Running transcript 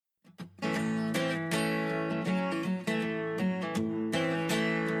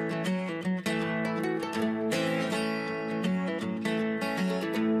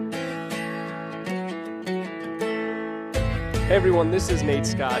Hey everyone, this is Nate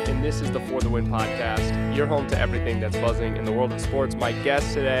Scott, and this is the For the Win podcast. You're home to everything that's buzzing in the world of sports. My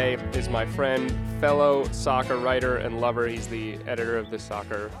guest today is my friend, fellow soccer writer and lover. He's the editor of the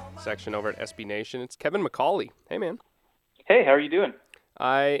soccer section over at SB Nation. It's Kevin McCauley. Hey, man. Hey, how are you doing?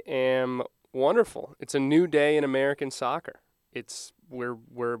 I am wonderful. It's a new day in American soccer.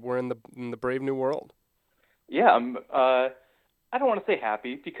 We're in the brave new world. Yeah, I don't want to say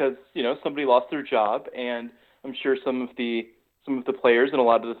happy because somebody lost their job, and I'm sure some of the players and a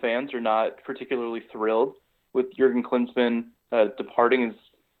lot of the fans are not particularly thrilled with Jurgen Klinsmann departing as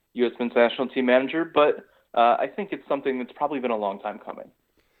U.S. men's national team manager. But I think it's something that's probably been a long time coming.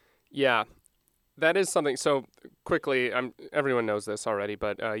 Yeah, that is something. So quickly, everyone knows this already,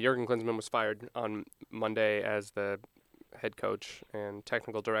 but Jurgen Klinsmann was fired on Monday as the head coach and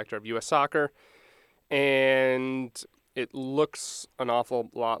technical director of U.S. Soccer, and it looks an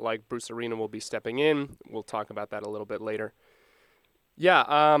awful lot like Bruce Arena will be stepping in. We'll talk about that a little bit later. Yeah,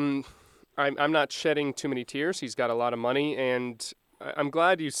 I'm not shedding too many tears. He's got a lot of money, and I'm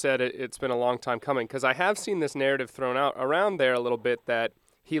glad you said it's been a long time coming, because I have seen this narrative thrown out around there a little bit that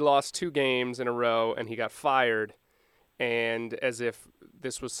he lost 2 games in a row and he got fired, and as if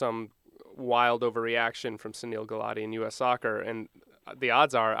this was some wild overreaction from Sunil Gulati in U.S. Soccer. And the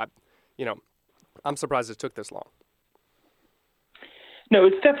odds are, I'm surprised it took this long. No,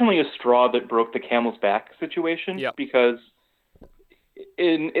 it's definitely a straw that broke the camel's back situation. Yep. Because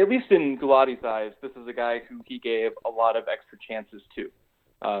at least in Gulati's eyes, this is a guy who he gave a lot of extra chances to.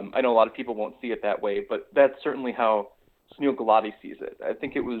 I know a lot of people won't see it that way, but that's certainly how Sunil Gulati sees it. I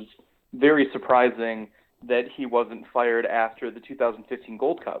think it was very surprising that he wasn't fired after the 2015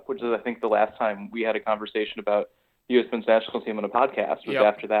 Gold Cup, which is, I think, the last time we had a conversation about the U.S. men's national team on a podcast, was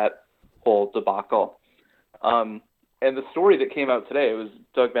after that whole debacle. And the story that came out today, it was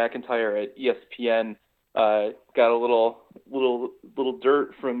Doug McIntyre at ESPN got a little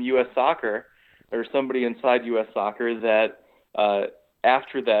dirt from U.S. Soccer, or somebody inside U.S. Soccer, that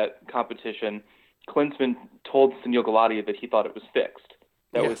after that competition, Klinsmann told Sunil Gulati that he thought it was fixed.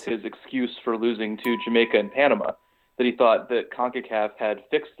 That was his excuse for losing to Jamaica and Panama, that he thought that CONCACAF had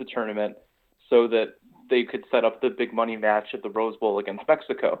fixed the tournament so that they could set up the big money match at the Rose Bowl against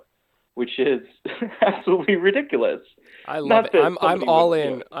Mexico, which is absolutely ridiculous. I love it. I'm all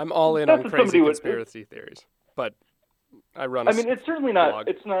in. I'm all in on crazy conspiracy theories. But it's certainly not. blog.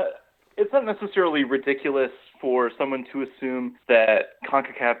 It's not necessarily ridiculous for someone to assume that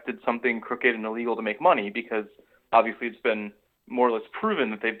CONCACAF did something crooked and illegal to make money, because obviously it's been more or less proven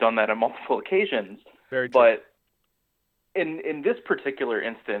that they've done that on multiple occasions. Very true. But in this particular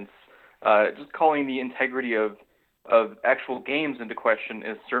instance, just calling the integrity of actual games into question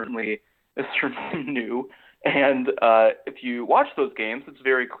is certainly new. And if you watch those games, it's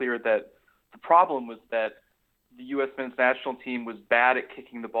very clear that the problem was that the U.S. men's national team was bad at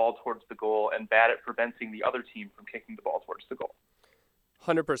kicking the ball towards the goal and bad at preventing the other team from kicking the ball towards the goal.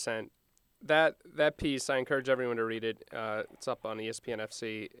 100%. That piece, I encourage everyone to read it. It's up on ESPN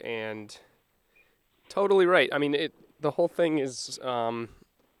FC, and totally right. I mean, the whole thing is. I'm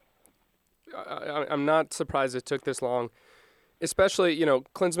not surprised it took this long, especially,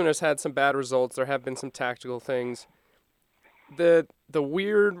 Klinsmann has had some bad results. There have been some tactical things. The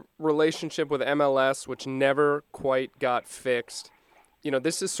weird relationship with MLS, which never quite got fixed.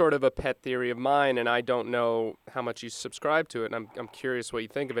 This is sort of a pet theory of mine, and I don't know how much you subscribe to it, and I'm curious what you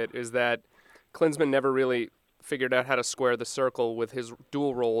think of it, is that Klinsmann never really figured out how to square the circle with his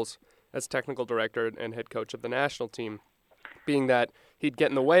dual roles as technical director and head coach of the national team, being that he'd get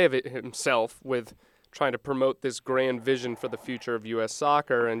in the way of it himself with trying to promote this grand vision for the future of U.S.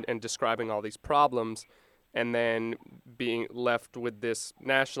 soccer and describing all these problems, and then being left with this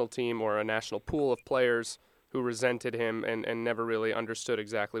national team or a national pool of players who resented him and never really understood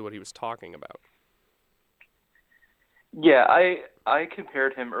exactly what he was talking about. Yeah, I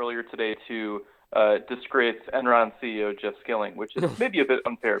compared him earlier today to disgraced Enron CEO Jeff Skilling, which is maybe a bit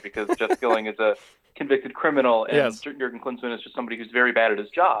unfair because Jeff Skilling is a convicted criminal and Jurgen Klinsmann is just somebody who's very bad at his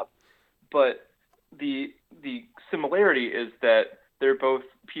job. But the similarity is that they're both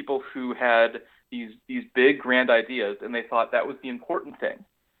people who had these big grand ideas, and they thought that was the important thing.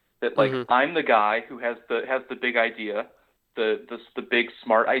 That I'm the guy who has the big idea, the big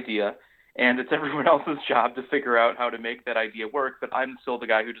smart idea, and it's everyone else's job to figure out how to make that idea work. But I'm still the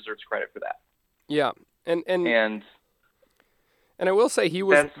guy who deserves credit for that. Yeah, and I will say he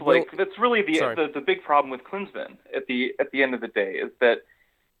was. That's really the big problem with Klinsmann at the end of the day, is that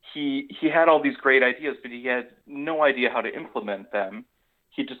he had all these great ideas, but he had no idea how to implement them.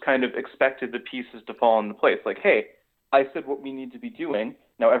 He just kind of expected the pieces to fall into place. Like, hey, I said what we need to be doing.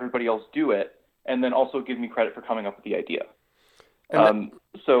 Now everybody else do it, and then also give me credit for coming up with the idea.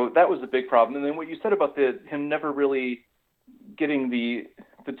 So that was a big problem. And then what you said about him never really getting the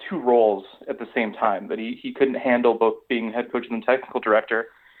two roles at the same time, that he couldn't handle both being head coach and technical director.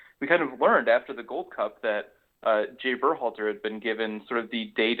 We kind of learned after the Gold Cup that Jay Berhalter had been given sort of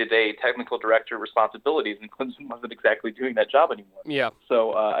the day-to-day technical director responsibilities, and Klinsmann wasn't exactly doing that job anymore. Yeah.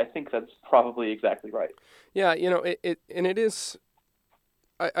 So I think that's probably exactly right. Yeah, it is.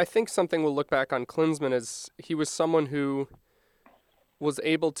 I think something we'll look back on Klinsmann is he was someone who was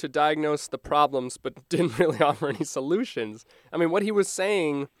able to diagnose the problems but didn't really offer any solutions. I mean, what he was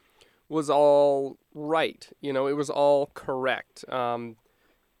saying was all right. It was all correct. The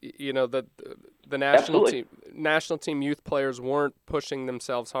national team youth players weren't pushing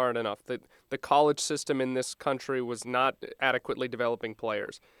themselves hard enough. The college system in this country was not adequately developing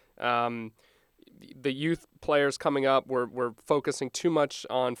players. The youth players coming up were focusing too much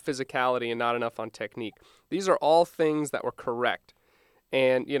on physicality and not enough on technique. These are all things that were correct.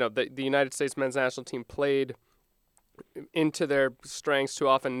 And, the United States men's national team played into their strengths too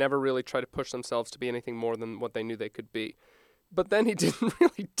often, never really tried to push themselves to be anything more than what they knew they could be. But then he didn't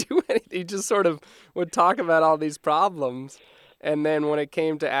really do anything. He just sort of would talk about all these problems. And then when it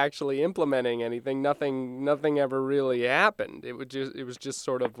came to actually implementing anything, nothing ever really happened. It was just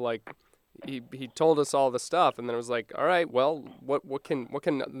sort of like he told us all the stuff, and then it was like, all right, well, what can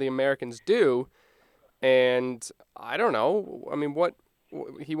the Americans do? And I don't know. I mean,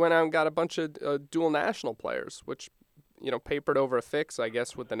 he went out and got a bunch of dual national players, which, papered over a fix, I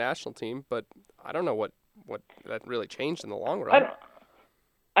guess, with the national team. But I don't know what that really changed in the long run.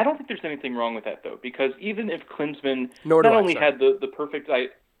 I don't think there's anything wrong with that, though, because even if Klinsmann had the perfect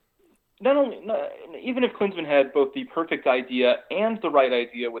even if Klinsmann had both the perfect idea and the right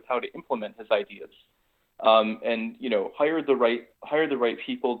idea with how to implement his ideas, and hired the right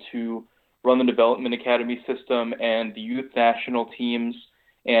people to run the development academy system and the youth national teams,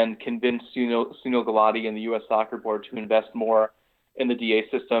 and convince Sunil Gulati and the U.S. Soccer Board to invest more in the DA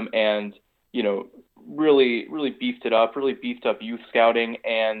system, and really beefed up youth scouting,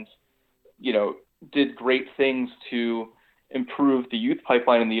 and did great things to improve the youth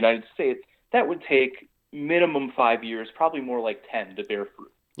pipeline in the United States. That would take minimum 5 years, probably more like 10, to bear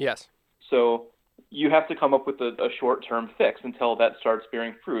fruit. Yes. So you have to come up with a short-term fix until that starts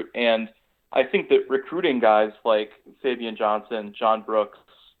bearing fruit. And I think that recruiting guys like Fabian Johnson, John Brooks,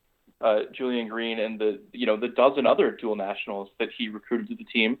 Julian Green, and the dozen other dual nationals that he recruited to the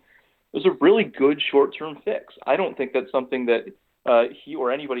team was a really good short-term fix. I don't think that's something that he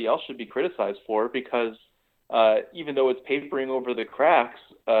or anybody else should be criticized for, because even though it's papering over the cracks,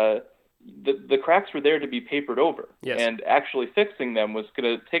 the cracks were there to be papered over. Yes. And actually fixing them was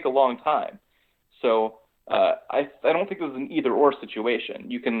going to take a long time. So I don't think it was an either-or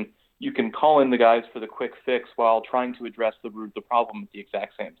situation. You can call in the guys for the quick fix while trying to address the root of the problem at the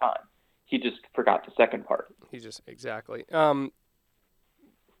exact same time. He just forgot the second part. Exactly.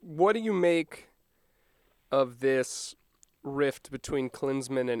 What do you make of this rift between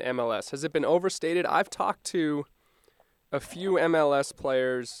Klinsmann and MLS? Has it been overstated? I've talked to a few MLS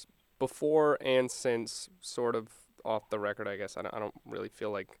players before and since, sort of off the record, I guess. I don't really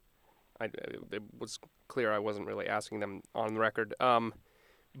feel like it was clear I wasn't really asking them on the record.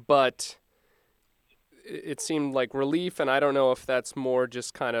 But it seemed like relief, and I don't know if that's more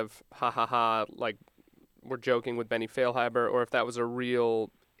just kind of like we're joking with Benny Feilhaber, or if that was a real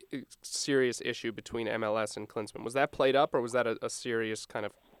serious issue between MLS and Klinsmann. Was that played up, or was that a serious kind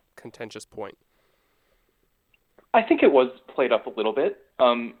of contentious point? I think it was played up a little bit,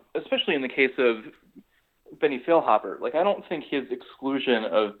 especially in the case of Benny Feilhaber. Like, I don't think his exclusion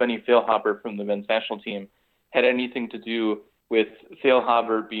of Benny Feilhaber from the men's national team had anything to do with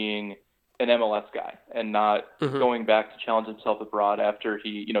Feilhaber being an MLS guy and not going back to challenge himself abroad after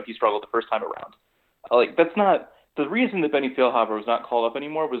he struggled the first time around. Like, that's not the reason that Benny Feilhaber was not called up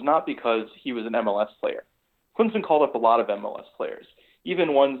anymore. Was not because he was an MLS player. Klinsmann called up a lot of MLS players,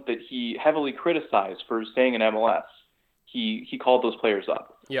 even ones that he heavily criticized for staying in MLS. He called those players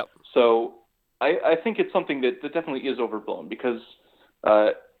up. Yep. So I think it's something that definitely is overblown, because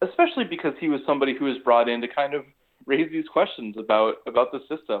especially because he was somebody who was brought in to kind of raise these questions about the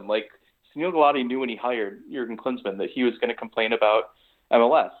system. Like, Sunil Gulati knew when he hired Jurgen Klinsmann that he was going to complain about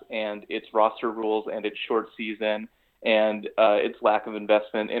MLS and its roster rules and its short season and its lack of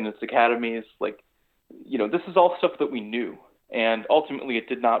investment in its academies. Like, this is all stuff that we knew. And ultimately, it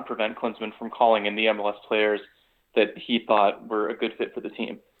did not prevent Klinsmann from calling in the MLS players that he thought were a good fit for the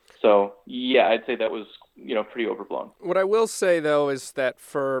team. So, yeah, I'd say that was, pretty overblown. What I will say, though, is that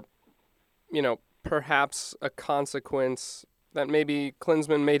for, perhaps a consequence that maybe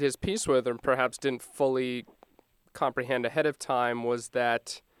Klinsmann made his peace with, or perhaps didn't fully comprehend ahead of time was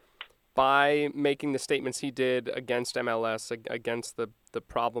that by making the statements he did against MLS, against the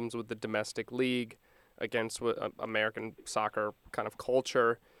problems with the domestic league, against American soccer kind of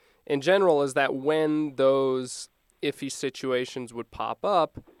culture in general, is that when those iffy situations would pop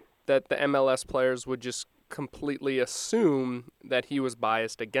up, that the MLS players would just completely assume that he was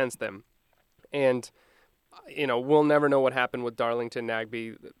biased against them. And, we'll never know what happened with Darlington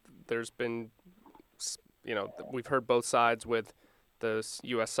Nagbe. There's been, we've heard both sides with the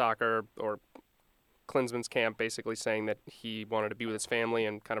U.S. Soccer or Klinsmann's camp basically saying that he wanted to be with his family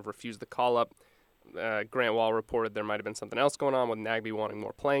and kind of refused the call-up. Grant Wall reported there might have been something else going on with Nagbe wanting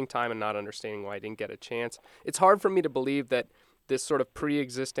more playing time and not understanding why he didn't get a chance. It's hard for me to believe that this sort of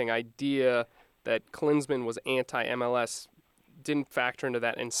pre-existing idea that Klinsmann was anti-MLS didn't factor into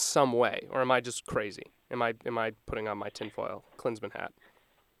that in some way, or am I just crazy? Am I putting on my tinfoil Klinsmann hat?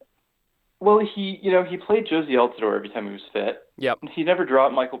 Well, he played Josie Altidore every time he was fit. Yep. He never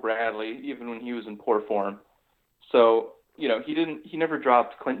dropped Michael Bradley, even when he was in poor form. So, he never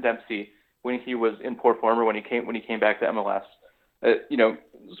dropped Clint Dempsey when he was in poor form or when he came back to MLS. It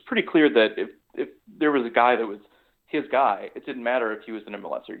was pretty clear that if there was a guy that was his guy, it didn't matter if he was in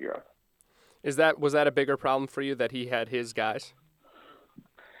MLS or Europe. Was that a bigger problem for you that he had his guys?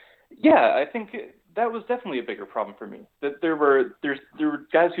 Yeah, I think that was definitely a bigger problem for me. That there were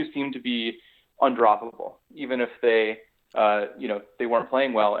guys who seemed to be undroppable, even if they weren't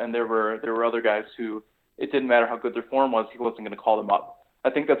playing well, and there were other guys who it didn't matter how good their form was, he wasn't going to call them up. I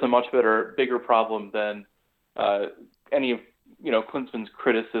think that's a much bigger problem than any of Klinsmann's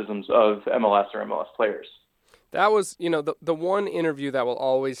criticisms of MLS or MLS players. That was, the one interview that will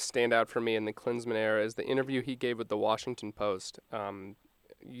always stand out for me in the Klinsmann era is the interview he gave with the Washington Post.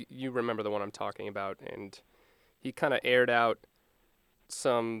 You remember the one I'm talking about, and he kind of aired out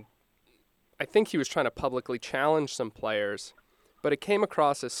I think he was trying to publicly challenge some players, but it came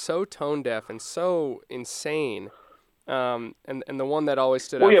across as so tone deaf and so insane. And the one that always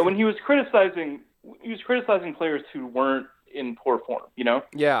stood out. Well, yeah, when he was criticizing players who weren't in poor form,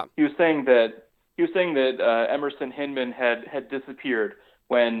 Yeah. He was saying that Emerson Hinman had disappeared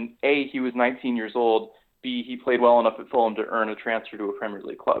when A, he was 19 years old, B, he played well enough at Fulham to earn a transfer to a Premier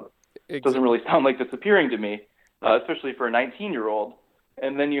League club. It doesn't really sound like disappearing to me, especially for a 19-year-old.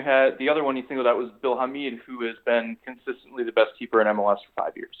 And then you had the other one he singled out was Bill Hamid, who has been consistently the best keeper in MLS for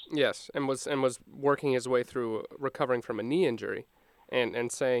 5 years. Yes, and was working his way through recovering from a knee injury,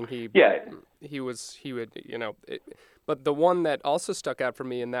 and saying but the one that also stuck out for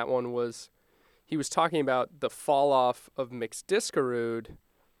me in that one was he was talking about the fall off of Mix Diskerud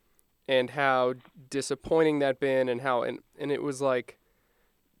and how disappointing that been, and how and it was like,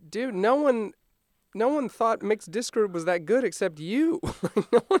 dude, no one thought Mix Diskerud was that good except you.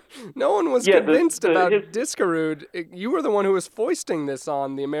 no one was convinced about Diskerud. You were the one who was foisting this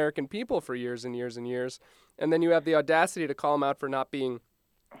on the American people for years and years and years. And then you have the audacity to call him out for not being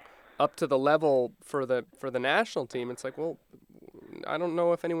up to the level for the national team. It's like, well, I don't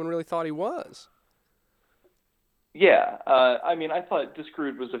know if anyone really thought he was. Yeah, I thought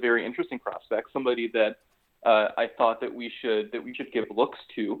Diskerud was a very interesting prospect, somebody that I thought that we should give looks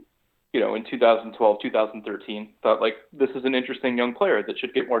to. In 2012, 2013, thought like this is an interesting young player that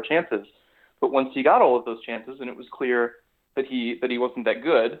should get more chances. But once he got all of those chances and it was clear that he wasn't that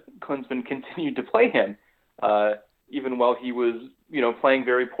good, Klinsmann continued to play him, even while he was playing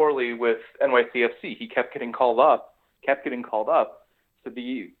very poorly with NYCFC. He kept getting called up. So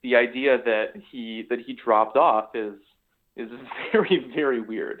the idea that he dropped off is very, very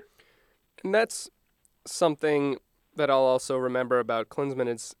weird. And that's something that I'll also remember about Klinsmann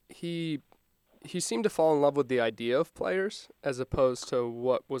is he seemed to fall in love with the idea of players as opposed to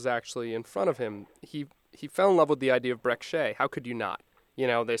what was actually in front of him. He fell in love with the idea of Brek Shea. How could you not?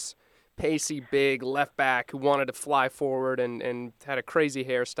 This pacey, big left back who wanted to fly forward and had a crazy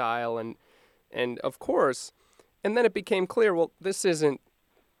hairstyle and of course, and then it became clear, well, this isn't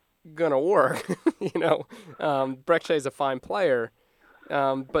gonna work. Brek Shea's a fine player.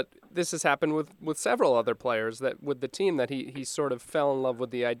 But this has happened with several other players that with the team that he sort of fell in love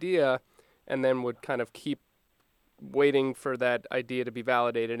with the idea and then would kind of keep waiting for that idea to be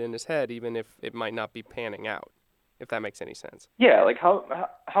validated in his head, even if it might not be panning out, if that makes any sense. Yeah, like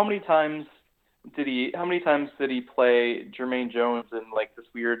how many times did he play Jermaine Jones in like this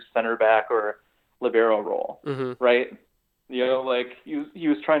weird center back or libero role, mm-hmm. right? Like he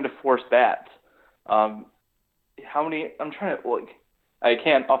was trying to force that. How many? I'm trying to like. I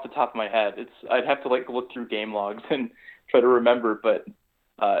can't off the top of my head. I'd have to like look through game logs and try to remember, but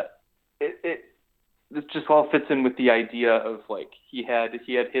it just all fits in with the idea of like he had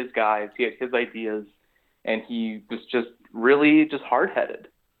his guys, he had his ideas, and he was just really just hard-headed.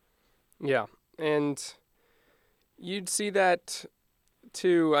 Yeah, and you'd see that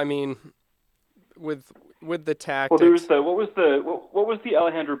too. I mean, with the tactics. Well, there was what was the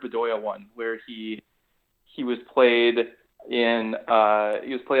Alejandro Bedoya one where he was played on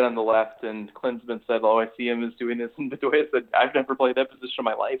the left, and Klinsmann said, "Oh, I see him as doing this," and Bedoya said, "I've never played that position in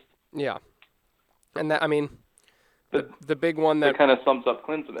my life." Yeah, and that, I mean, the big one that kind of sums up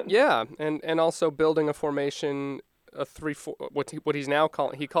Klinsmann. Yeah, and also building a formation, a 3-4, what he's now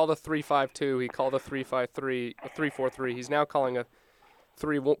calling. He called a 3-5-2. He called a 3-5-3, a 3-4-3. He's now calling a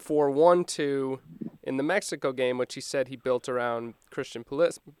 3-4-1-2 in the Mexico game, which he said he built around Christian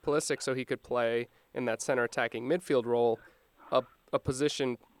Pulisic so he could play in that center attacking midfield role, a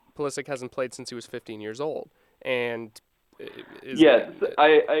position Pulisic hasn't played since he was 15 years old. And yes,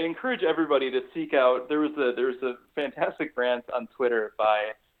 I encourage everybody to seek out. There was a fantastic rant on Twitter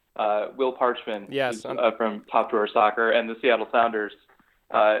by Will Parchman, yes, from Top Drawer Soccer and the Seattle Sounders.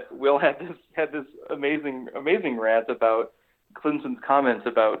 Will had this amazing rant about Klinsmann's comments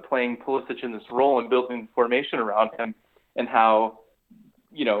about playing Pulisic in this role and building formation around him, and how,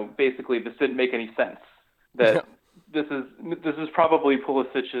 basically this didn't make any sense. That this is probably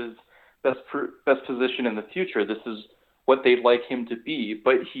Pulisic's best position in the future. This is what they'd like him to be,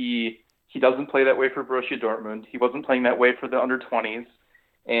 but he doesn't play that way for Borussia Dortmund. He wasn't playing that way for the under-20s,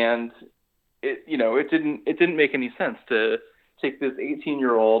 and it didn't make any sense to take this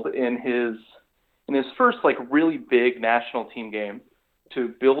 18-year-old in his first really big national team game to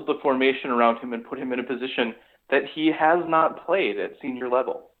build the formation around him and put him in a position that he has not played at senior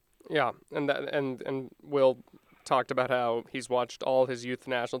level. Yeah, and Will talked about how he's watched all his youth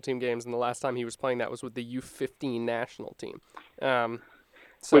national team games, and the last time he was playing that was with the U15 national team.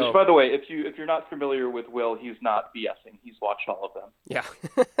 Which, by the way, if you're not familiar with Will, he's not BSing. He's watched all of them. Yeah.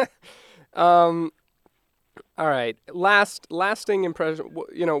 All right. Lasting impression.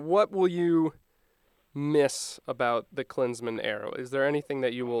 What will you miss about the Klinsmann era? Is there anything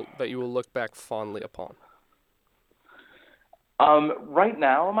that you will look back fondly upon? Right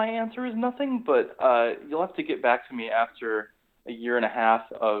now, my answer is nothing, but you'll have to get back to me after a year and a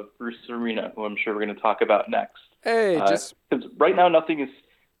half of Bruce Arena, who I'm sure we're going to talk about next. Hey, because right now nothing is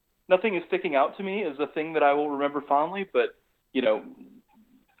sticking out to me as a thing that I will remember fondly, but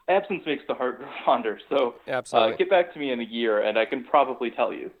absence makes the heart grow fonder. So absolutely. Get back to me in a year, and I can probably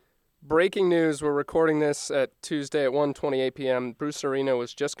tell you. Breaking news, we're recording this at Tuesday at 1:28 p.m. Bruce Arena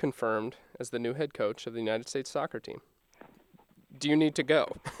was just confirmed as the new head coach of the United States soccer team. Do you need to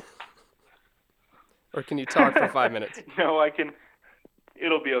go? Or can you talk for 5 minutes? No, I can.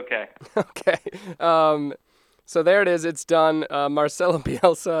 It'll be okay. Okay. So there it is. It's done. Marcelo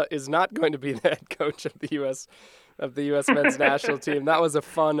Bielsa is not going to be the head coach of the U.S. men's national team. That was a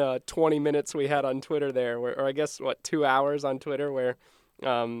fun 20 minutes we had on Twitter there, or I guess, 2 hours on Twitter where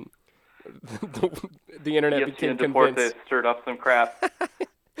the internet became convinced. Stirred up some crap.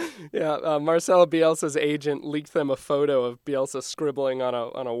 Yeah, Marcelo Bielsa's agent leaked them a photo of Bielsa scribbling on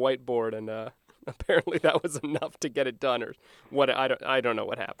a whiteboard, and apparently that was enough to get it done, or what? I don't know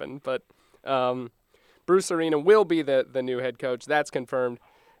what happened, but Bruce Arena will be the new head coach. That's confirmed.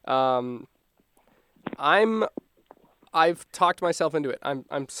 I've talked myself into it.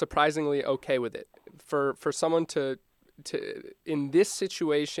 I'm surprisingly okay with it. For someone to in this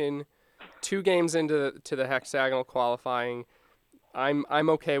situation, 2 games into the hexagonal qualifying, I'm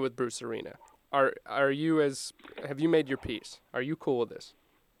okay with Bruce Arena. Have you made your peace? Are you cool with this?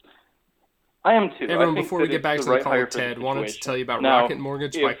 I am too. Everyone, before we get back to the call with Ted, wanted to tell you about Rocket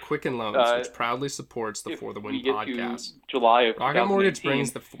Mortgage by Quicken Loans, which proudly supports the For the Win podcast. July of Rocket Mortgage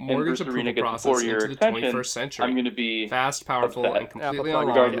brings the mortgage approval process into the 21st century. I'm going to be fast, powerful, and completely online.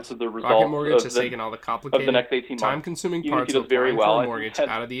 Regardless of the result Rocket Mortgage has taken all the complicated, time-consuming parts of applying for a mortgage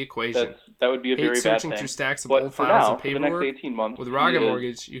out of the equation. That would be a very bad thing. Searching through stacks of old files and paperwork. With Rocket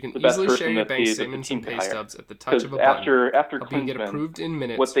Mortgage, you can easily share your bank statements and pay stubs at the touch of a button. After Helping get approved in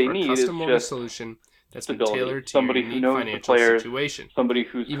minutes what they for a need custom mortgage is solution that's been stability. tailored to Somebody your who unique knows the financial players, situation. somebody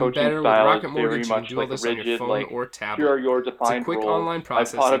whose Even coaching better, with style Rocket is very Mortgage, you can much do all like this rigid, on your phone like, or tablet. here are your It's a defined quick rules. online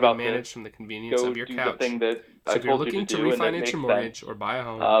process I've thought that about can be managed this. from the convenience Go of your do couch. the thing that So I if you're told you looking to to do, and that refinance makes your mortgage sense. or buy a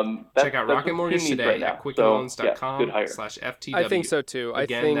home, check out Rocket Mortgage today at quickenloans.com/FTW. I think so too.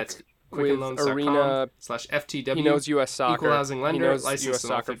 Again, that's with Arena, quickenloans.com/FTW. he knows U.S. Soccer. Equal housing lender, he knows licensed U.S.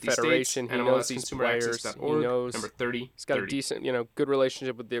 in all Soccer 50 Federation. states, He knows these players. He knows. Number 30. He's got a decent, good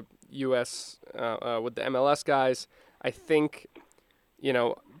relationship with the U.S. With the MLS guys. I think,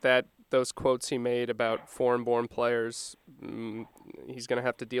 that those quotes he made about foreign-born players, he's going to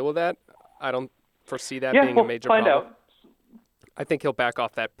have to deal with that. I don't foresee that being a major problem. Out. I think he'll back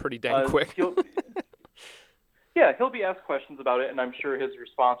off that pretty dang quick. Yeah, he'll be asked questions about it, and I'm sure his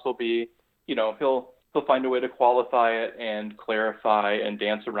response will be, he'll find a way to qualify it and clarify and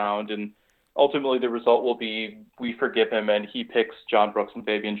dance around, and ultimately the result will be we forgive him and he picks John Brooks and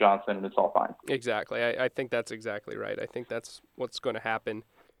Fabian Johnson, and it's all fine. Exactly. I think that's exactly right. I think that's what's going to happen.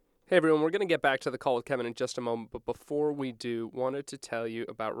 Hey, everyone, we're going to get back to the call with Kevin in just a moment, but before we do, wanted to tell you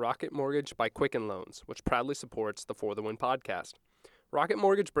about Rocket Mortgage by Quicken Loans, which proudly supports the For the Win podcast. Rocket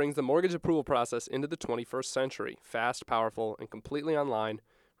Mortgage brings the mortgage approval process into the 21st century. Fast, powerful, and completely online,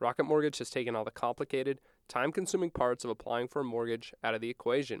 Rocket Mortgage has taken all the complicated, time-consuming parts of applying for a mortgage out of the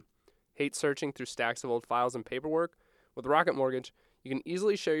equation. Hate searching through stacks of old files and paperwork? With Rocket Mortgage, you can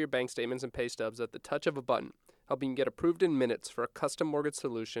easily share your bank statements and pay stubs at the touch of a button, helping you get approved in minutes for a custom mortgage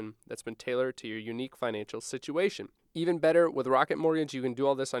solution that's been tailored to your unique financial situation. Even better, with Rocket Mortgage, you can do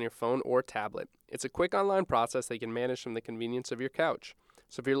all this on your phone or tablet. It's a quick online process that you can manage from the convenience of your couch.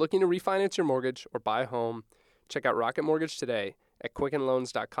 So if you're looking to refinance your mortgage or buy a home, check out Rocket Mortgage today at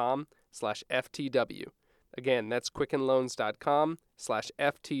quickenloans.com/FTW. Again, that's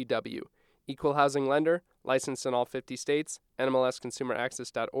quickenloans.com/FTW. Equal housing lender, licensed in all 50 states,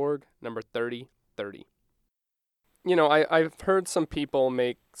 NMLSconsumeraccess.org, number 3030. I've heard some people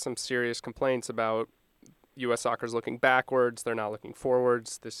make some serious complaints about U.S. soccer's looking backwards. They're not looking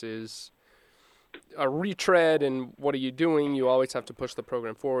forwards. This is a retread, and what are you doing? You always have to push the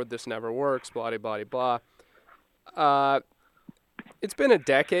program forward. This never works, blah, blah, blah, blah. It's been a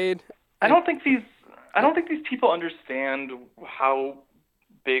decade. I don't think these people understand how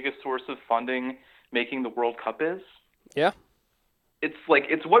big a source of funding making the World Cup is. Yeah. It's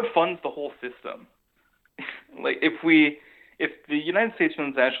what funds the whole system. Like if the United States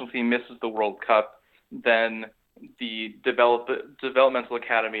men's national team misses the World Cup, then the developmental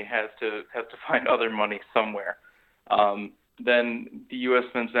academy has to find other money somewhere. Then the U.S.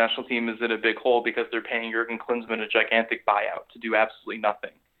 men's national team is in a big hole because they're paying Jurgen Klinsmann a gigantic buyout to do absolutely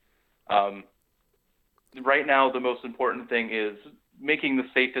nothing. Right now, the most important thing is making the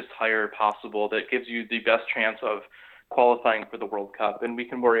safest hire possible that gives you the best chance of qualifying for the World Cup, and we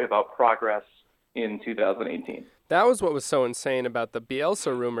can worry about progress in 2018. That was what was so insane about the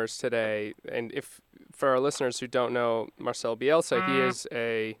Bielsa rumors today. And if for our listeners who don't know Marcel Bielsa, he is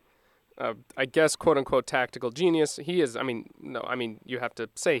I guess, quote unquote, tactical genius. He is. You have to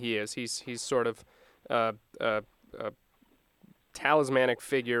say he is. He's sort of a talismanic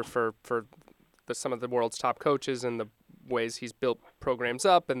figure for some of the world's top coaches and the ways he's built programs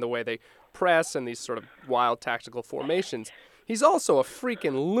up and the way they press and these sort of wild tactical formations. He's also a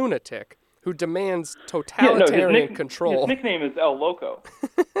freaking lunatic who demands totalitarian control. His nickname is El Loco.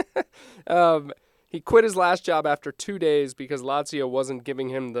 He quit his last job after 2 days because Lazio wasn't giving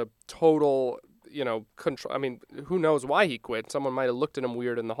him the total, control. I mean, who knows why he quit? Someone might have looked at him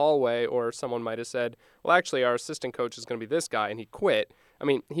weird in the hallway, or someone might have said, well, actually, our assistant coach is going to be this guy, and he quit. I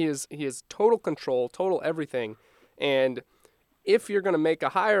mean, he is total control, total everything. And if you're going to make a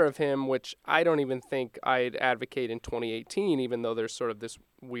hire of him, which I don't even think I'd advocate in 2018, even though there's sort of this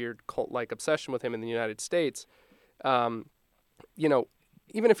weird cult-like obsession with him in the United States,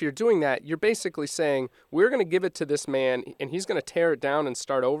 even if you're doing that, you're basically saying, we're going to give it to this man, and he's going to tear it down and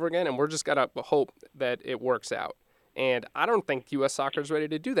start over again, and we're just going to hope that it works out. And I don't think U.S. soccer is ready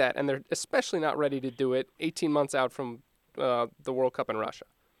to do that, and they're especially not ready to do it 18 months out from the World Cup in Russia.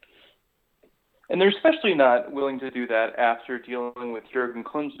 And they're especially not willing to do that after dealing with Jurgen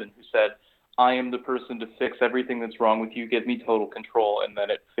Klinsmann, who said, I am the person to fix everything that's wrong with you, give me total control, and then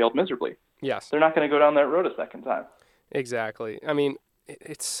it failed miserably. Yes. They're not going to go down that road a second time. Exactly. I mean,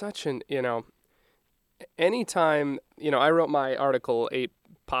 it's such an, anytime, I wrote my article, 8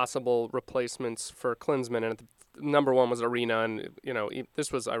 possible replacements for Klinsmann, and number one was Arena, and,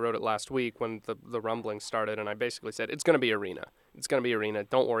 I wrote it last week when the rumbling started, and I basically said, it's going to be Arena. It's going to be Arena.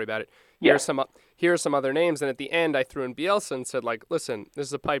 Don't worry about it. Here are some other names, and at the end, I threw in Bielsa and said, listen, this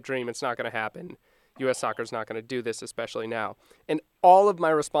is a pipe dream. It's not going to happen. U.S. soccer's not going to do this, especially now. And all of my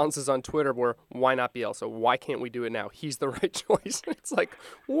responses on Twitter were, why not Bielsa? Why can't we do it now? He's the right choice. It's like,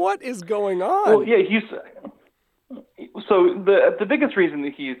 what is going on? Well, yeah, so the biggest reason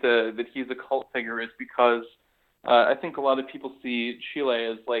that he's a cult figure is because I think a lot of people see Chile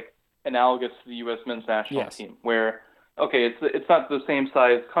as analogous to the U.S. men's national team, where it's not the same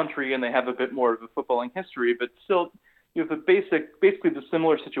size country and they have a bit more of a footballing history, but still you have basically the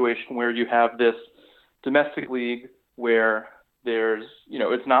similar situation where you have this domestic league where there's,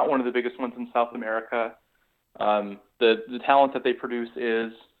 it's not one of the biggest ones in South America. The talent that they produce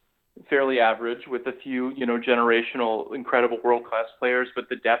is fairly average with a few, generational, incredible world-class players, but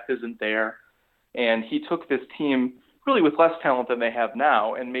the depth isn't there. And he took this team really with less talent than they have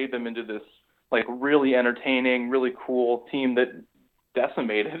now and made them into this like really entertaining, really cool team that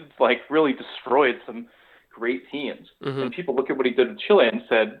decimated, like really destroyed some great teams. Mm-hmm. And people look at what he did in Chile and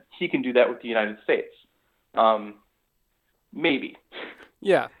said he can do that with the United States. Maybe.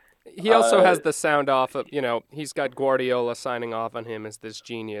 Yeah. He also has the sound off of, he's got Guardiola signing off on him as this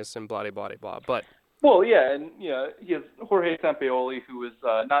genius and blah, blah, blah, blah. But well, yeah, and he has Jorge Sampaoli, who is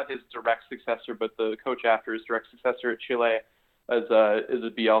not his direct successor, but the coach after his direct successor at Chile, is a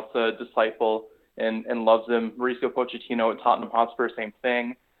Bielsa disciple and loves him. Mauricio Pochettino at Tottenham Hotspur, same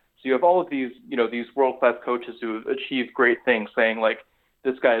thing. So you have all of these, these world-class coaches who have achieved great things, saying like,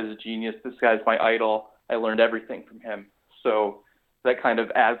 this guy is a genius, this guy's my idol, I learned everything from him. So that kind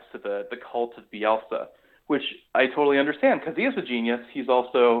of adds to the cult of Bielsa, which I totally understand because he is a genius. He's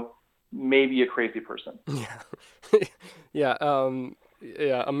also maybe a crazy person. Yeah.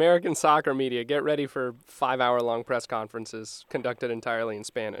 Yeah. American soccer media, get ready for 5-hour-long press conferences conducted entirely in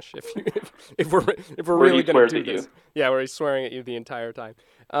Spanish. If we're really going to do this, yeah, where he's swearing at you the entire time.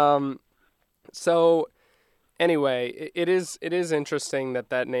 So anyway, it is interesting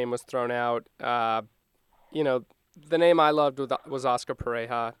that name was thrown out. The name I loved was Oscar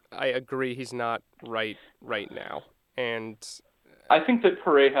Pareja. I agree he's not right now, and I think that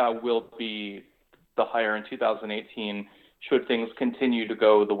Pareja will be the hire in 2018 should things continue to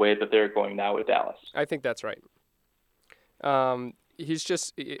go the way that they're going now with Dallas. I think that's right. He's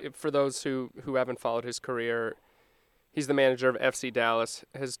just, for those who haven't followed his career, he's the manager of FC Dallas,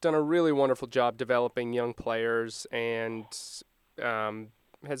 has done a really wonderful job developing young players, and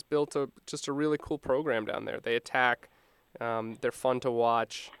has built just a really cool program down there. They attack. They're fun to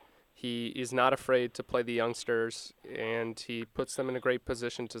watch. He is not afraid to play the youngsters, and he puts them in a great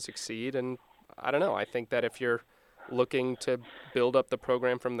position to succeed. And I don't know. I think that if you're looking to build up the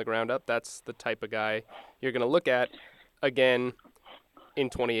program from the ground up, that's the type of guy you're going to look at again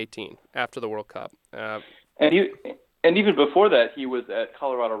in 2018 after the World Cup. And even before that, he was at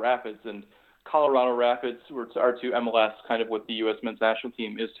Colorado Rapids, and Colorado Rapids are to MLS kind of what the U.S. men's national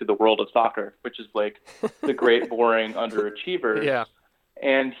team is to the world of soccer, which is like the great, boring underachievers. Yeah.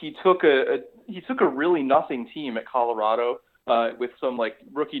 And he took a really nothing team at Colorado with some like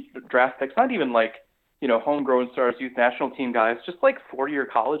rookie draft picks, not even like homegrown stars, youth national team guys, just like 4-year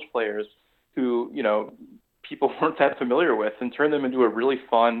college players who people weren't that familiar with, and turned them into a really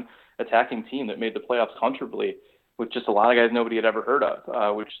fun attacking team that made the playoffs comfortably with just a lot of guys nobody had ever heard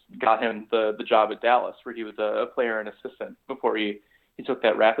of, which got him the job at Dallas, where he was a player and assistant before he took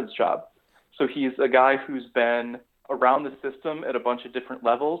that Rapids job. So he's a guy who's been around the system at a bunch of different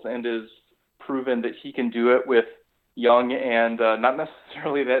levels and is proven that he can do it with young and not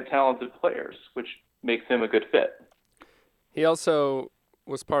necessarily that talented players, which makes him a good fit. He also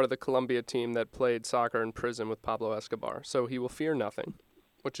was part of the Colombia team that played soccer in prison with Pablo Escobar, so he will fear nothing,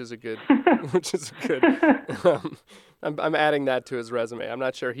 which is a good. I'm adding that to his resume. I'm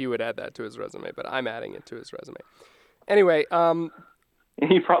not sure he would add that to his resume, but I'm adding it to his resume. Anyway,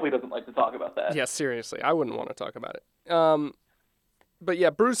 he probably doesn't like to talk about that. Yeah, seriously, I wouldn't want to talk about it. But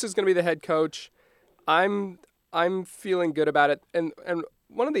yeah, Bruce is going to be the head coach. I'm feeling good about it, and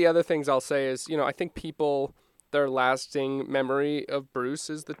one of the other things I'll say is, I think their lasting memory of Bruce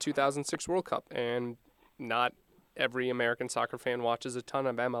is the 2006 World Cup, and not every American soccer fan watches a ton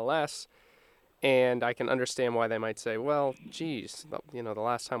of MLS, and I can understand why they might say, well, geez, the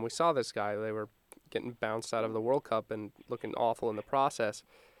last time we saw this guy, they were getting bounced out of the World Cup and looking awful in the process.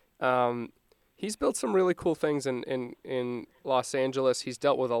 He's built some really cool things in Los Angeles. He's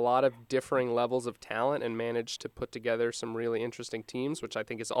dealt with a lot of differing levels of talent and managed to put together some really interesting teams, which I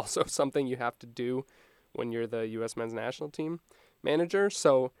think is also something you have to do when you're the U.S. men's national team manager.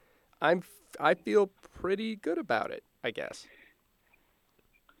 So I feel pretty good about it, I guess.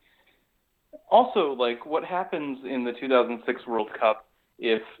 Also, like, what happens in the 2006 World Cup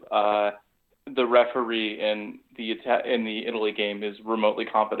if the referee in the Italy game is remotely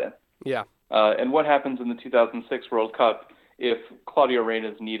competent? Yeah. And what happens in the 2006 World Cup if Claudio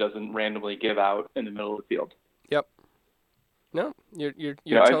Reyna's knee doesn't randomly give out in the middle of the field? Yep. No, you're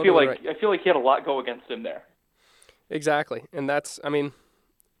totally right. I feel like he had a lot go against him there. Exactly, and that's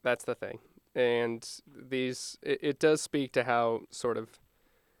the thing. And it does speak to how sort of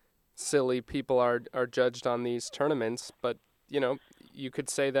silly people are judged on these tournaments. But you could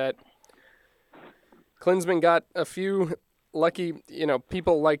say that Klinsmann got a few lucky.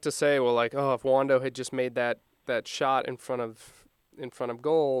 People like to say, well, like, oh, if Wando had just made that shot in front of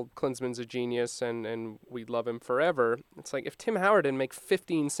goal, Klinsmann's a genius, and we'd love him forever. It's like if Tim Howard didn't make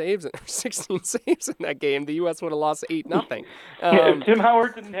 15 saves or 16 saves in that game, the U.S. would have lost 8-0. If Tim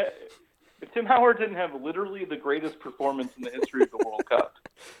Howard If Tim Howard didn't have literally the greatest performance in the history of the World Cup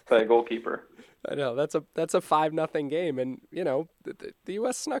by a goalkeeper. I know, that's a 5-0 game, and, the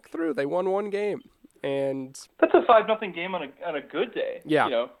U.S. snuck through. They won one game. And that's a 5-0 game on a good day.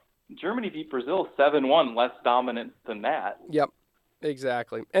 Yeah. Germany beat Brazil 7-1, less dominant than that. Yep.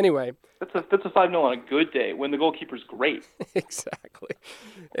 Exactly. Anyway, that's a 5-0 on a good day when the goalkeeper's great. Exactly.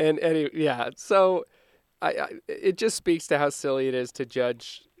 And yeah, so it just speaks to how silly it is to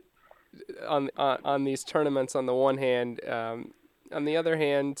judge on these tournaments on the one hand. On the other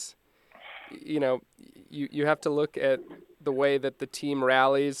hand, you have to look at the way that the team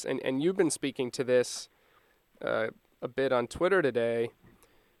rallies, and you've been speaking to this a bit on Twitter today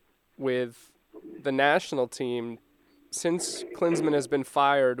with the national team. Since Klinsmann has been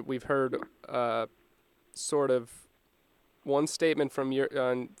fired, we've heard sort of one statement from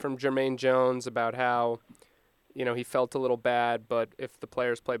Jermaine Jones about how, he felt a little bad, but if the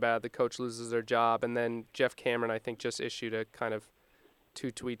players play bad, the coach loses their job. And then Jeff Cameron, I think, just issued a kind of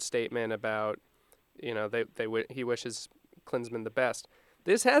 2-tweet statement about, he wishes Klinsmann the best.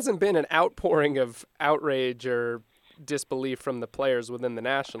 This hasn't been an outpouring of outrage or disbelief from the players within the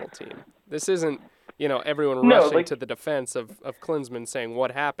national team. This isn't, everyone rushing to the defense of Klinsmann saying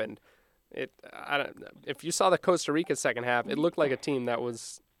what happened. If you saw the Costa Rica second half, it looked like a team that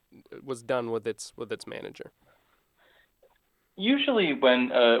was done with its manager. Usually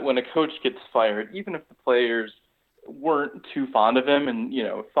when a coach gets fired, even if the players weren't too fond of him and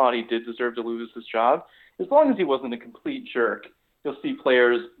thought he did deserve to lose his job, as long as he wasn't a complete jerk, you'll see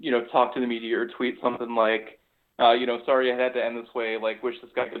players talk to the media or tweet something like, sorry I had to end this way, like wish this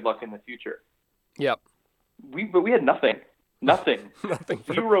guy good luck in the future. Yep. But we had nothing. Nothing.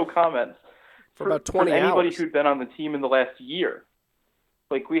 Zero comments for about 20 hours. Anybody who'd been on the team in the last year.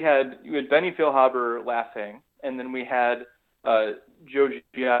 Like we had Benny Feilhaber laughing, and then we had Joe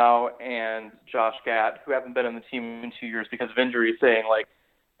Giao and Josh Gatt, who haven't been on the team in 2 years because of injury, saying like,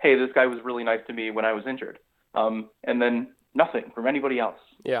 hey, this guy was really nice to me when I was injured. And then nothing from anybody else.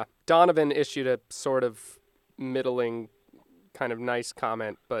 Yeah. Donovan issued a sort of middling kind of nice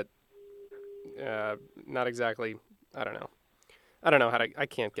comment, but not exactly. I don't know how to. I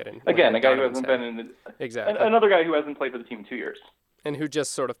can't get in. Again, a guy who hasn't been in. Exactly. Another guy who hasn't played for the team in 2 years. And who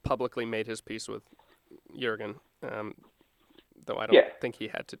just sort of publicly made his peace with Jurgen, though I don't think he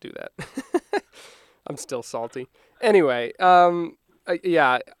had to do that. I'm still salty. Anyway, I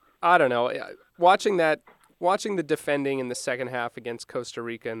don't know. Watching the defending in the second half against Costa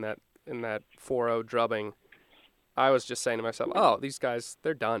Rica in that 4-0 drubbing, I was just saying to myself, oh, these guys,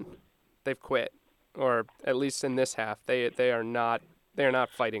 they're done. They've quit. Or at least in this half, they are not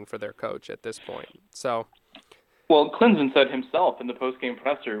fighting for their coach at this point. So, well, Klinsmann said himself in the post-game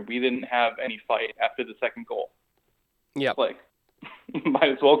presser, we didn't have any fight after the second goal. Yeah, like might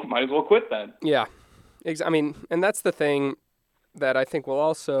as well quit then. Yeah, I mean, and that's the thing that I think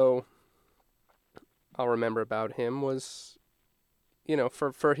I'll remember about him was,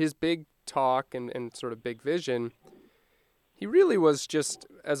 for his big talk and sort of big vision. He really was just,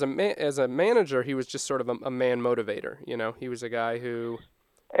 as a manager, he was just sort of a man motivator. He was a guy who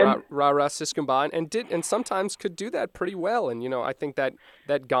rah-rah Siskumba and sometimes could do that pretty well. And I think that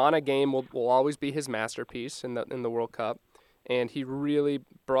Ghana game will always be his masterpiece in the World Cup. And he really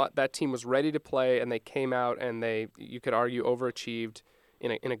brought that team was ready to play, and they came out and you could argue overachieved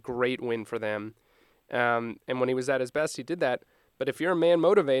in a great win for them. And when he was at his best, he did that. But if you're a man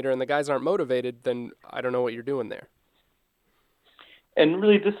motivator and the guys aren't motivated, then I don't know what you're doing there. And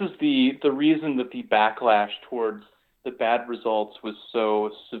really, this is the reason that the backlash towards the bad results was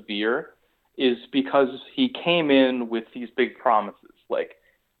so severe, is because he came in with these big promises. Like,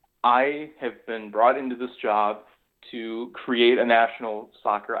 I have been brought into this job to create a national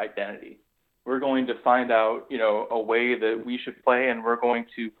soccer identity. We're going to find out, a way that we should play, and we're going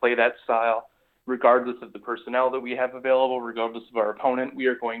to play that style regardless of the personnel that we have available, regardless of our opponent. We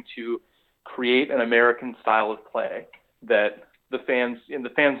are going to create an American style of play that the fans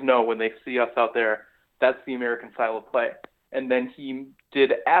know when they see us out there, that's the American style of play. And then he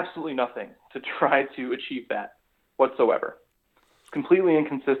did absolutely nothing to try to achieve that whatsoever. Completely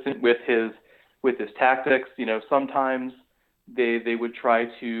inconsistent with his tactics. Sometimes they would try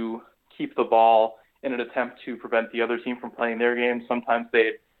to keep the ball in an attempt to prevent the other team from playing their game. Sometimes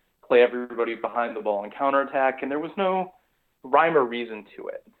they'd play everybody behind the ball and counterattack, and there was no rhyme or reason to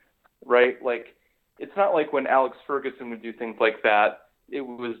it, right? Like, it's not like when Alex Ferguson would do things like that.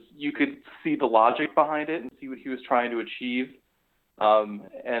 You could see the logic behind it and see what he was trying to achieve.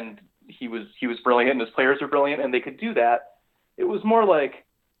 And he was brilliant, and his players are brilliant, and they could do that. It was more like,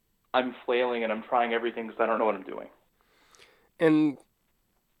 I'm flailing and I'm trying everything because I don't know what I'm doing. And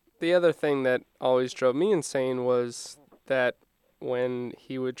the other thing that always drove me insane was that when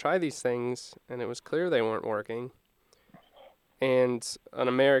he would try these things and it was clear they weren't working, and an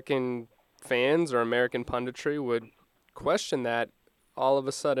American fans or American punditry would question that, all of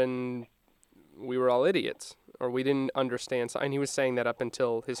a sudden we were all idiots or we didn't understand. And he was saying that up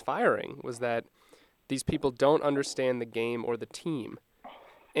until his firing, was that these people don't understand the game or the team.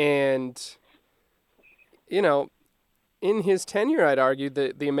 And, you know, in his tenure, I'd argue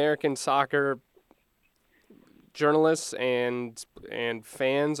that the American soccer journalists and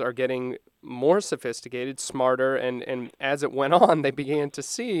fans are getting more sophisticated, smarter, and as it went on, they began to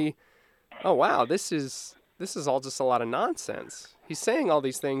see, oh wow, this is all just a lot of nonsense. He's saying all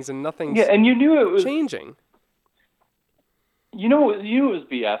these things and nothing's and you knew it was changing. You knew it was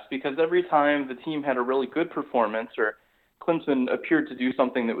BS because every time the team had a really good performance or Klinsmann appeared to do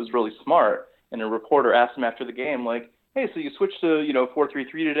something that was really smart, and a reporter asked him after the game, like, hey, so you switched to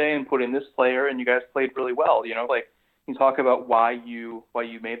 4-3-3 today and put in this player, and you guys played really well. Like you talk about why you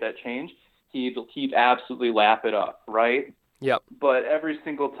made that change. He'd absolutely lap it up, right? Yep. But every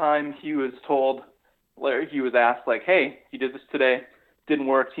single time he was told, he was asked, like, hey, you did this today, didn't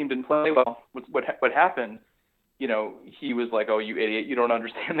work, team didn't play well. What happened? He was like, oh, you idiot, you don't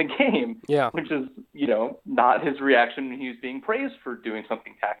understand the game. Yeah. Which is, not his reaction when he was being praised for doing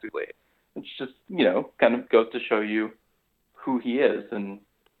something tactically. It's just, kind of goes to show you who he is and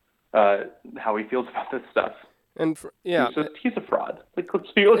how he feels about this stuff. And he's a fraud. Like,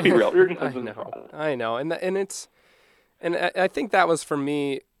 let's be real. Jurgen Klinsmann's a fraud. I know, and I think that was for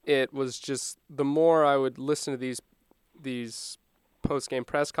me. It was just the more I would listen to these post-game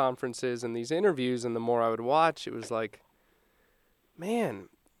press conferences and these interviews, and the more I would watch, it was like, man,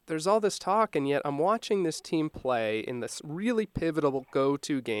 there's all this talk, and yet I'm watching this team play in this really pivotal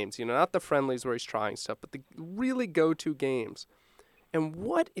go-to games. Not the friendlies where he's trying stuff, but the really go-to games. And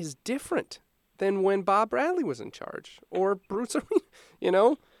what is different than when Bob Bradley was in charge or Bruce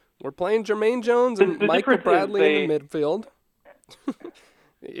Arena? We're playing Jermaine Jones and Michael Bradley in the midfield.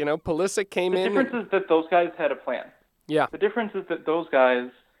 Pulisic came in. The difference is that those guys had a plan. Yeah. The difference is that those guys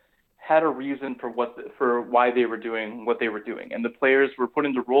had a reason for why they were doing what they were doing, and the players were put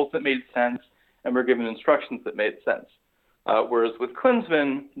into roles that made sense and were given instructions that made sense. Whereas with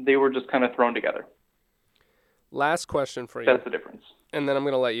Klinsmann, they were just kind of thrown together. Last question for you. That's the difference. And then I'm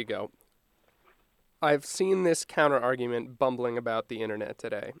going to let you go. I've seen this counter-argument bumbling about the internet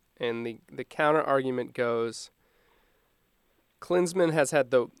today, and the counter-argument goes, Klinsmann has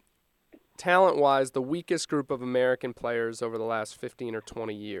had talent-wise, the weakest group of American players over the last 15 or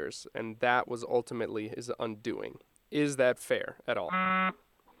 20 years, and that was ultimately his undoing. Is that fair at all?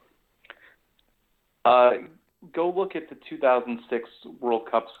 Go look at the 2006 World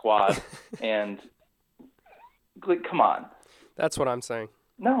Cup squad, and come on. That's what I'm saying.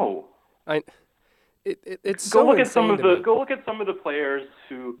 No. It's so insane to me. Go look at some of the players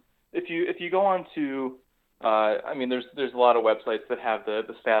who, if you go on to. There's a lot of websites that have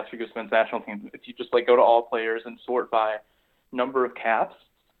the stats for U.S. men's national team. If you just go to all players and sort by number of caps,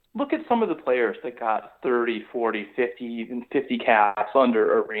 look at some of the players that got 30, 40, 50, even 50 caps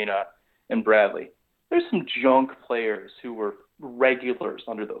under Arena and Bradley. There's some junk players who were regulars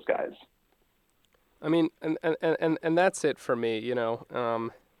under those guys. I mean, and that's it for me.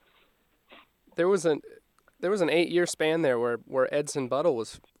 There was an 8-year span there where Edson Buttle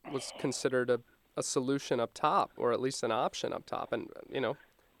was considered a solution up top, or at least an option up top, and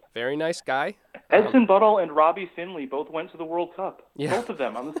very nice guy. Edson Buttle and Robbie Finley both went to the World Cup. Yeah. Both of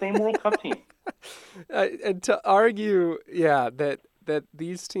them on the same World Cup team. And to argue, that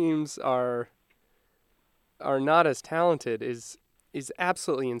these teams are not as talented is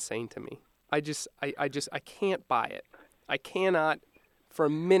absolutely insane to me. I can't buy it. I cannot for a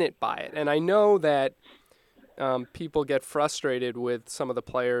minute buy it. And I know that people get frustrated with some of the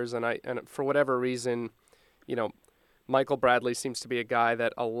players, and for whatever reason, Michael Bradley seems to be a guy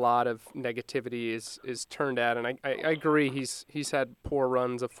that a lot of negativity is turned at, and I agree he's had poor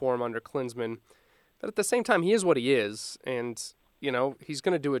runs of form under Klinsmann, but at the same time he is what he is, and he's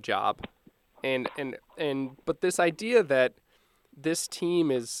going to do a job, but this idea that this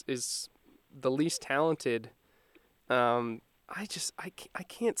team is the least talented, I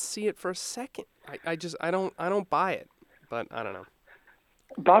can't see it for a second. I don't buy it, but I don't know.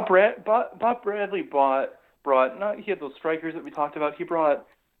 Bob Bradley he had those strikers that we talked about. He brought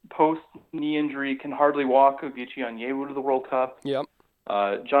post knee injury, can hardly walk Ogechi Onyewu to the World Cup. Yep.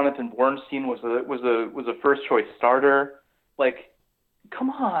 Jonathan Bornstein was a first choice starter. Like, come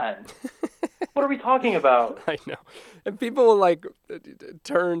on. What are we talking about? I know. And people will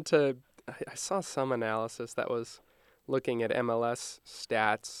turn to. I saw some analysis that was looking at MLS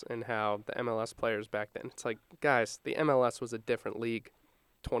stats and how the MLS players back then, it's like, guys, the MLS was a different league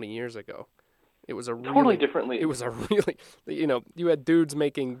 20 years ago. It was a totally different league. It was a really, you had dudes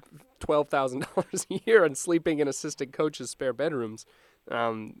making $12,000 a year and sleeping in assistant coaches' spare bedrooms.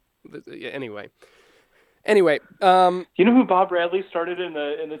 Anyway, you know who Bob Bradley started in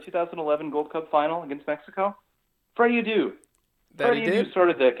the 2011 Gold Cup final against Mexico? Freddie Adu. Freddie Adu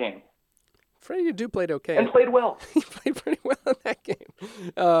started that game. Freddie Adu played okay. And played well. He played pretty well in that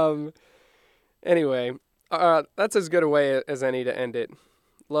game. Anyway, that's as good a way as any to end it.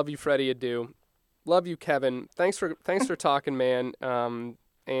 Love you, Freddie Adu. Love you, Kevin. Thanks for talking, man.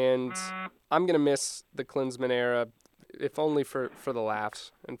 And I'm gonna miss the Klinsmann era, if only for the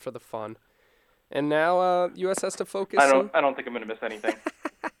laughs and for the fun. And now US has to focus. I don't think I'm gonna miss anything.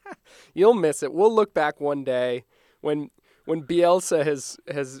 You'll miss it. We'll look back one day when Bielsa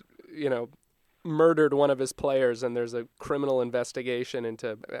has murdered one of his players, and there's a criminal investigation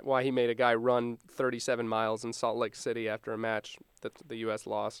into why he made a guy run 37 miles in Salt Lake City after a match that the U.S.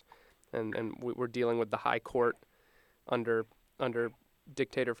 lost, and we're dealing with the high court under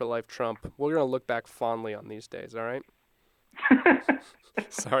dictator for life Trump. We're gonna look back fondly on these days. All right.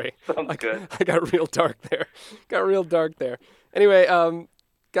 Sorry. Sounds good. I got real dark there. Anyway,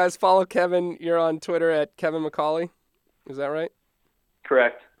 guys, follow Kevin. You're on Twitter at Kevin McCauley. Is that right?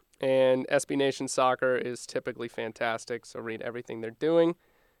 Correct. And SB Nation Soccer is typically fantastic, so read everything they're doing.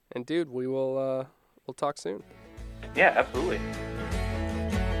 And dude, we'll talk soon. Yeah, absolutely.